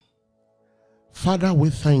Father, we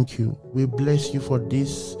thank you. We bless you for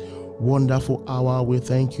this wonderful hour. We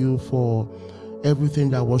thank you for everything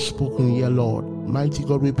that was spoken here, Lord. Mighty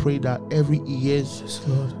God, we pray that every ears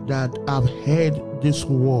that have heard this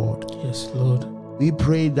word, we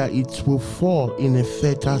pray that it will fall in a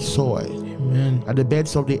fertile soil. Amen. That the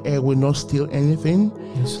birds of the air will not steal anything.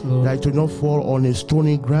 That it will not fall on a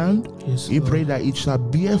stony ground. We pray that it shall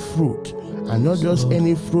bear fruit, and not just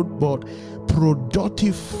any fruit, but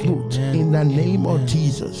productive fruit. In the name of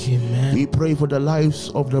Jesus. We pray for the lives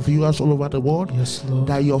of the viewers all over the world,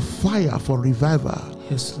 that your fire for revival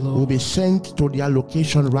will be sent to their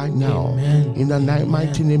location right now. In the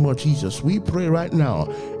mighty name of Jesus. We pray right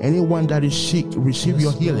now, anyone that is sick, receive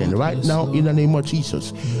your healing right now in the name of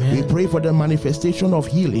Jesus. We pray for the manifestation of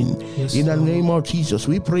healing in the name of Jesus.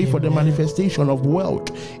 We pray for the manifestation of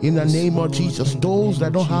wealth in the name of Jesus. Those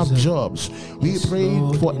that don't have jobs, we pray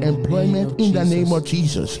for employment in the name of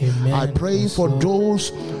Jesus. I pray for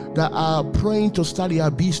those that are praying to start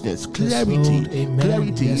your business. Clarity,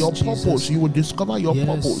 clarity, your purpose. You will discover your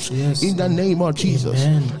purpose in the name of Jesus.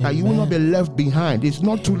 That you will not be left behind. It's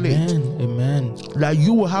not too late. That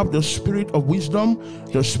you will have the spirit of wisdom,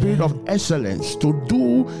 the spirit of excellence to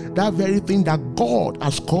do that very thing that God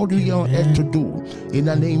has called you here on earth to do in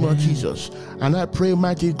the name of Jesus. And I pray,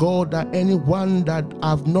 mighty God, that anyone that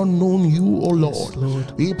have not known you, oh Lord,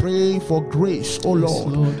 we pray for grace, oh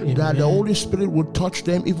Lord, that the Holy Spirit will touch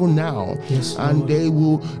them even now, and they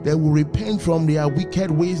will repent from their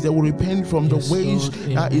wicked ways. They will repent from the ways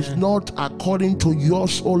that is not according to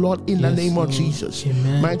yours, oh Lord, in the name of Jesus.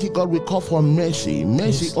 Mighty God, we call for mercy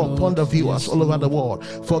upon the viewers all over the world.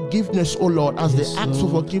 Forgiveness, oh Lord, as they ask for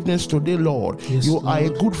forgiveness today, Lord. You are a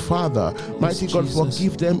good Father. Mighty God,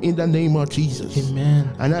 forgive them in the name of Jesus.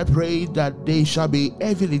 And I pray that they shall be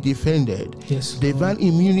heavily defended. Divine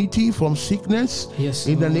immunity from sickness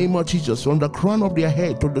in the name of Jesus, from the crown of their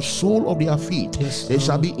head to the sole of their feet. They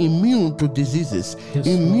shall be immune to diseases,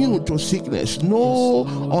 immune to sickness, no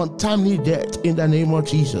untimely death in the name of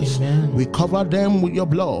Jesus. We cover them with your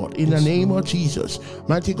blood in the name of Jesus.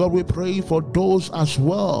 Mighty God, we pray for those as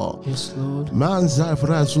well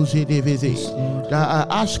that are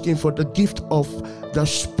asking for the gift of the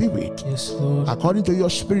Spirit. According to your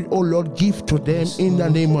Spirit, oh Lord, give to them in the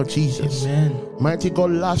name of Jesus. Mighty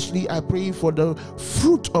God, lastly, I pray for the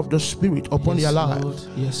fruit of the Spirit upon their lives.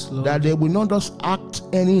 That they will not just act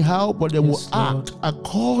anyhow, but they will act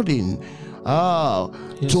according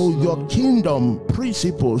to your kingdom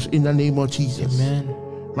principles in the name of Jesus.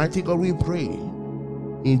 Mighty God, we pray.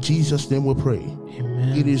 In Jesus' name we pray.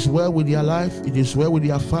 It is well with their life. It is well with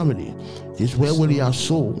their family. It is well with their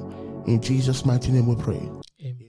soul. In Jesus' mighty name we pray.